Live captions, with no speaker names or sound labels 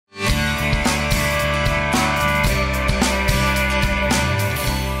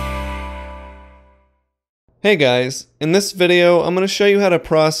Hey guys, in this video I'm going to show you how to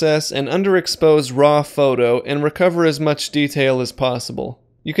process an underexposed raw photo and recover as much detail as possible.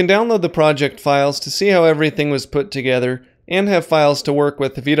 You can download the project files to see how everything was put together and have files to work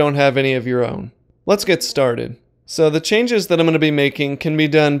with if you don't have any of your own. Let's get started. So the changes that I'm going to be making can be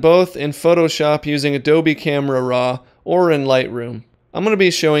done both in Photoshop using Adobe Camera Raw or in Lightroom. I'm going to be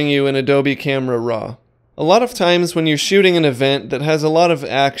showing you in Adobe Camera Raw. A lot of times when you're shooting an event that has a lot of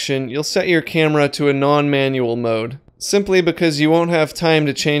action, you'll set your camera to a non-manual mode, simply because you won't have time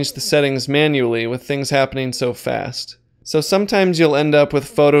to change the settings manually with things happening so fast. So sometimes you'll end up with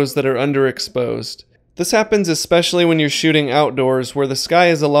photos that are underexposed. This happens especially when you're shooting outdoors where the sky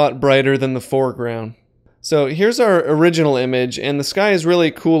is a lot brighter than the foreground. So here's our original image, and the sky is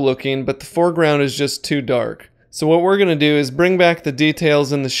really cool looking, but the foreground is just too dark. So what we're going to do is bring back the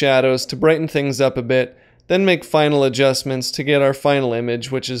details in the shadows to brighten things up a bit, then make final adjustments to get our final image,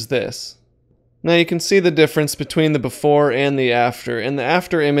 which is this. Now you can see the difference between the before and the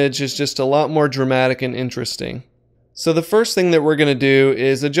after image is just a lot more dramatic and interesting. So the first thing that we're going to do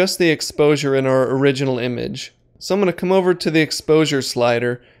is adjust the exposure in our original image. So I'm going to come over to the exposure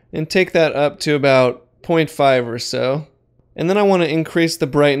slider and take that up to about 0.5 or so. And then I want to increase the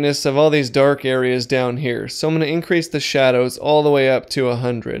brightness of all these dark areas down here. So I'm going to increase the shadows all the way up to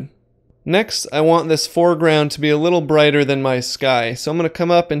 100. Next, I want this foreground to be a little brighter than my sky, so I'm going to come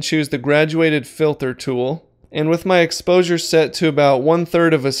up and choose the graduated filter tool, and with my exposure set to about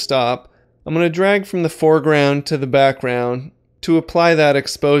 1/3 of a stop, I'm going to drag from the foreground to the background to apply that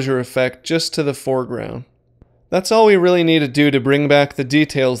exposure effect just to the foreground. That's all we really need to do to bring back the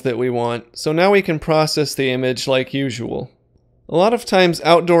details that we want, so now we can process the image like usual. A lot of times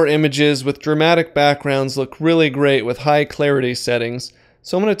outdoor images with dramatic backgrounds look really great with high clarity settings,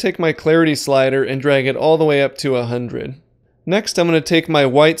 so I'm going to take my clarity slider and drag it all the way up to 100. Next I'm going to take my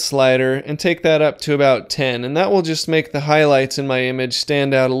white slider and take that up to about 10, and that will just make the highlights in my image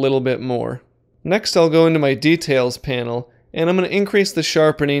stand out a little bit more. Next I'll go into my details panel and I'm going to increase the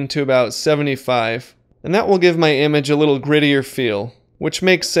sharpening to about 75, and that will give my image a little grittier feel, which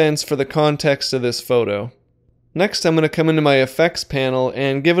makes sense for the context of this photo. Next I'm going to come into my effects panel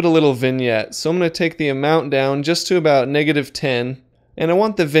and give it a little vignette, so I'm going to take the amount down just to about -10. And I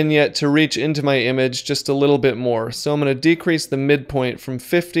want the vignette to reach into my image just a little bit more, so I'm going to decrease the midpoint from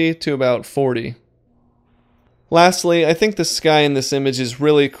 50 to about 40. Lastly, I think the sky in this image is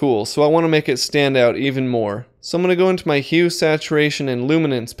really cool, so I want to make it stand out even more. So I'm going to go into my Hue, Saturation, and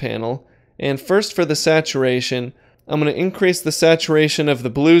Luminance panel, and first for the saturation, I'm going to increase the saturation of the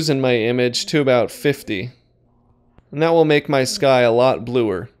blues in my image to about 50. And that will make my sky a lot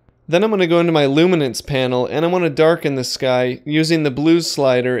bluer. Then I'm going to go into my luminance panel and I want to darken the sky using the blues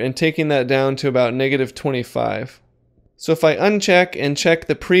slider and taking that down to about -25. So if I uncheck and check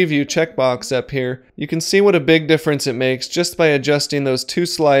the preview checkbox up here, you can see what a big difference it makes just by adjusting those two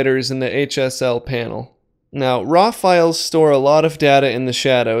sliders in the HSL panel. Now, RAW files store a lot of data in the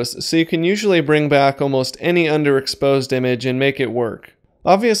shadows, so you can usually bring back almost any underexposed image and make it work.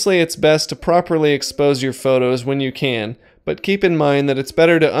 Obviously, it's best to properly expose your photos when you can, but keep in mind that it's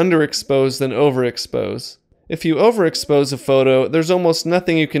better to underexpose than overexpose. If you overexpose a photo, there's almost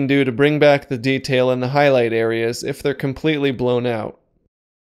nothing you can do to bring back the detail in the highlight areas if they're completely blown out.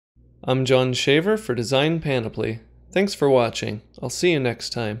 I'm John Shaver for Design Panoply. Thanks for watching. I'll see you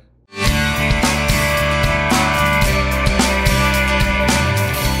next time.